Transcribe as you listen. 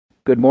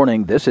Good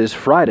morning. This is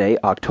Friday,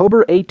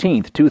 October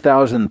 18th,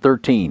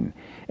 2013,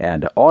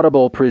 and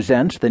Audible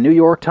presents the New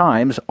York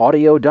Times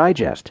Audio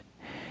Digest.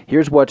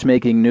 Here's what's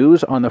making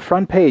news on the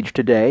front page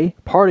today.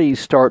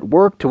 Parties start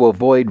work to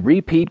avoid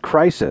repeat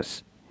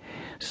crisis.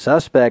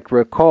 Suspect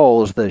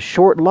recalls the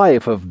short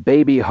life of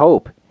baby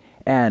Hope,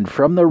 and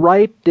from the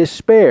right,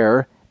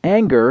 despair,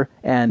 anger,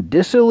 and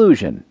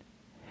disillusion.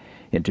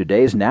 In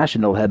today's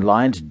national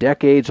headlines,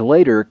 decades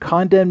later,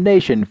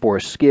 condemnation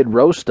for Skid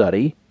Row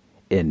study.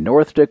 In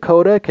North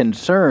Dakota,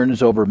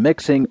 concerns over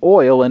mixing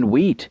oil and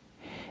wheat,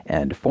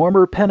 and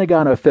former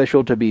Pentagon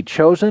official to be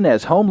chosen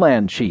as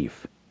Homeland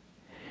Chief.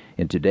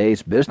 In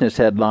today's business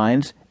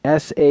headlines,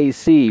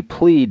 SAC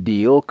plea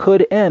deal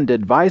could end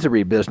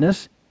advisory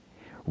business.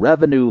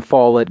 Revenue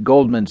fall at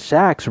Goldman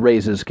Sachs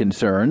raises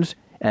concerns,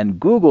 and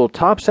Google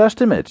tops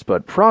estimates,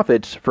 but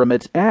profits from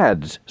its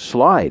ads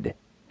slide.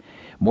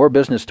 More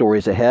business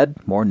stories ahead,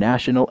 more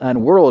national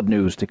and world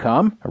news to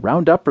come, a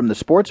roundup from the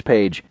sports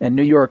page, and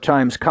New York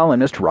Times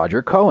columnist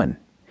Roger Cohen.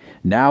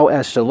 Now,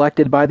 as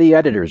selected by the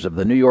editors of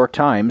the New York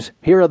Times,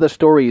 here are the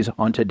stories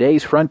on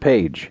today's front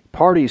page.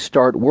 Parties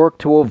start work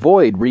to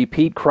avoid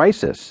repeat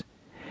crisis.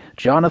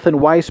 Jonathan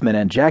Weissman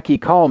and Jackie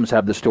Calms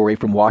have the story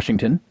from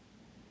Washington.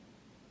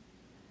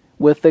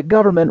 With the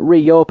government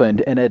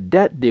reopened and a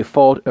debt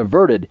default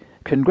averted,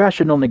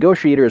 congressional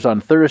negotiators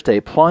on Thursday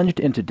plunged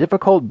into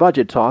difficult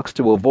budget talks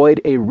to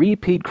avoid a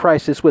repeat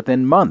crisis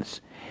within months,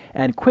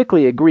 and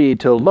quickly agreed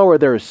to lower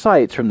their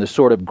sights from the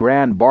sort of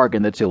grand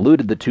bargain that's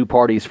eluded the two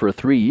parties for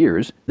 3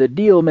 years. The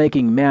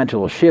deal-making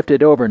mantle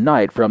shifted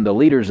overnight from the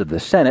leaders of the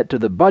Senate to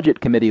the Budget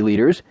Committee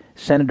leaders,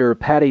 Senator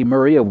Patty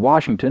Murray of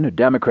Washington, a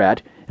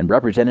Democrat, and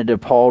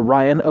Representative Paul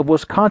Ryan of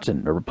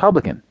Wisconsin, a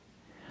Republican.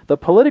 The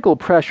political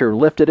pressure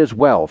lifted as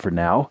well for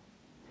now.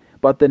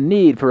 But the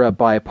need for a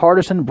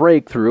bipartisan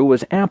breakthrough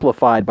was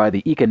amplified by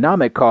the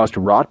economic cost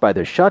wrought by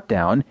the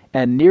shutdown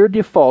and near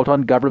default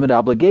on government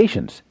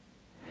obligations.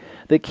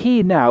 The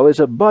key now is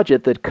a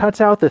budget that cuts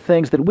out the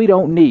things that we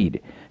don't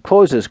need,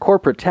 closes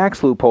corporate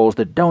tax loopholes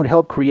that don't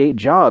help create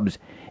jobs,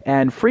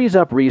 and frees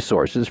up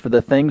resources for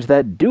the things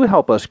that do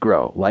help us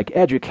grow, like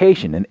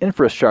education and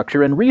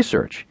infrastructure and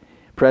research,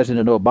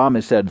 President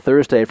Obama said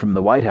Thursday from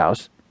the White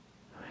House.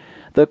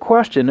 The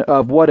question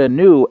of what a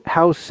new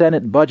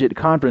House-Senate budget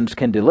conference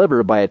can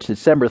deliver by its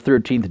December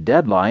 13th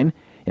deadline,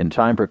 in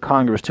time for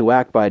Congress to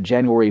act by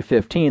January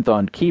 15th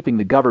on keeping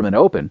the government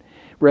open,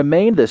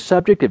 remained the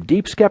subject of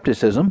deep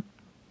skepticism.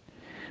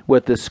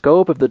 With the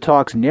scope of the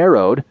talks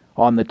narrowed,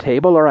 on the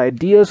table are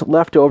ideas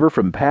left over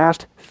from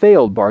past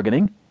failed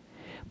bargaining,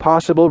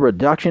 possible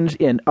reductions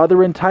in other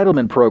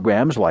entitlement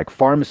programs like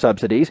farm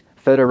subsidies,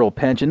 federal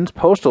pensions,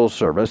 postal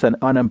service, and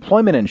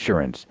unemployment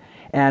insurance,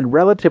 and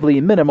relatively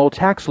minimal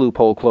tax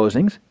loophole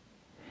closings.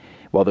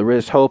 While there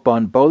is hope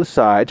on both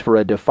sides for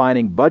a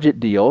defining budget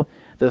deal,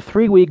 the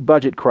 3-week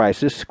budget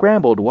crisis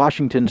scrambled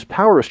Washington's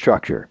power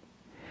structure.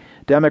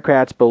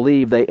 Democrats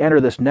believe they enter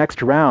this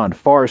next round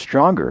far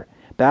stronger,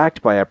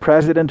 backed by a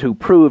president who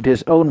proved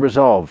his own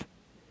resolve.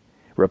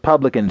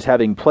 Republicans,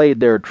 having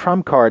played their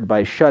trump card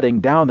by shutting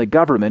down the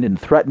government and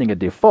threatening a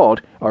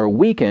default, are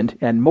weakened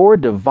and more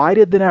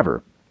divided than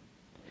ever.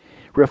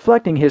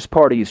 Reflecting his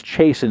party's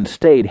chastened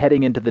state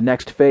heading into the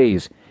next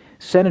phase,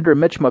 Senator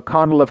Mitch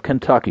McConnell of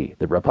Kentucky,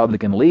 the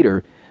Republican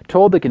leader,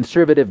 told the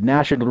conservative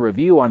National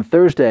Review on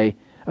Thursday,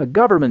 a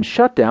government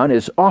shutdown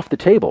is off the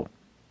table.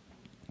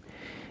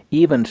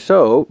 Even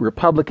so,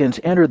 Republicans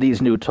enter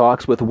these new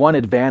talks with one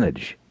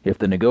advantage. If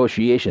the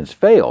negotiations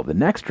fail, the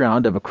next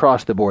round of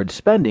across-the-board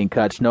spending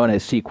cuts known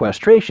as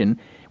sequestration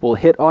will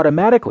hit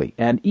automatically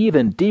and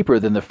even deeper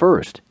than the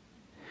first.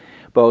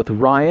 Both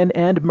Ryan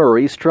and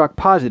Murray struck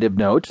positive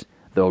notes,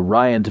 though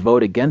Ryan's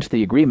vote against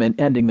the agreement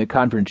ending the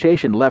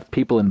confrontation left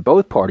people in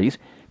both parties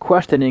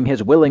questioning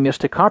his willingness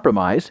to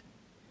compromise.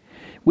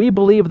 "We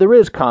believe there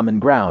is common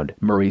ground,"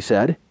 Murray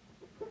said.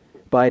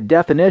 By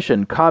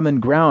definition, common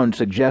ground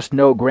suggests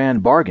no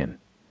grand bargain.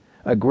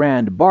 A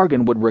grand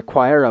bargain would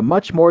require a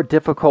much more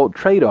difficult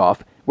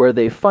trade-off where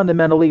they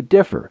fundamentally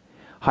differ: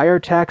 higher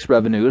tax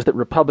revenues that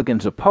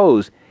Republicans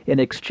oppose in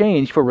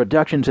exchange for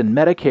reductions in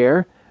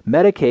Medicare,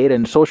 Medicaid,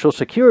 and Social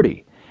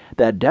Security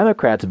that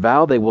Democrats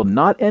vow they will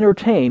not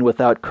entertain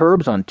without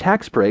curbs on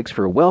tax breaks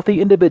for wealthy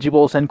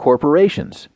individuals and corporations.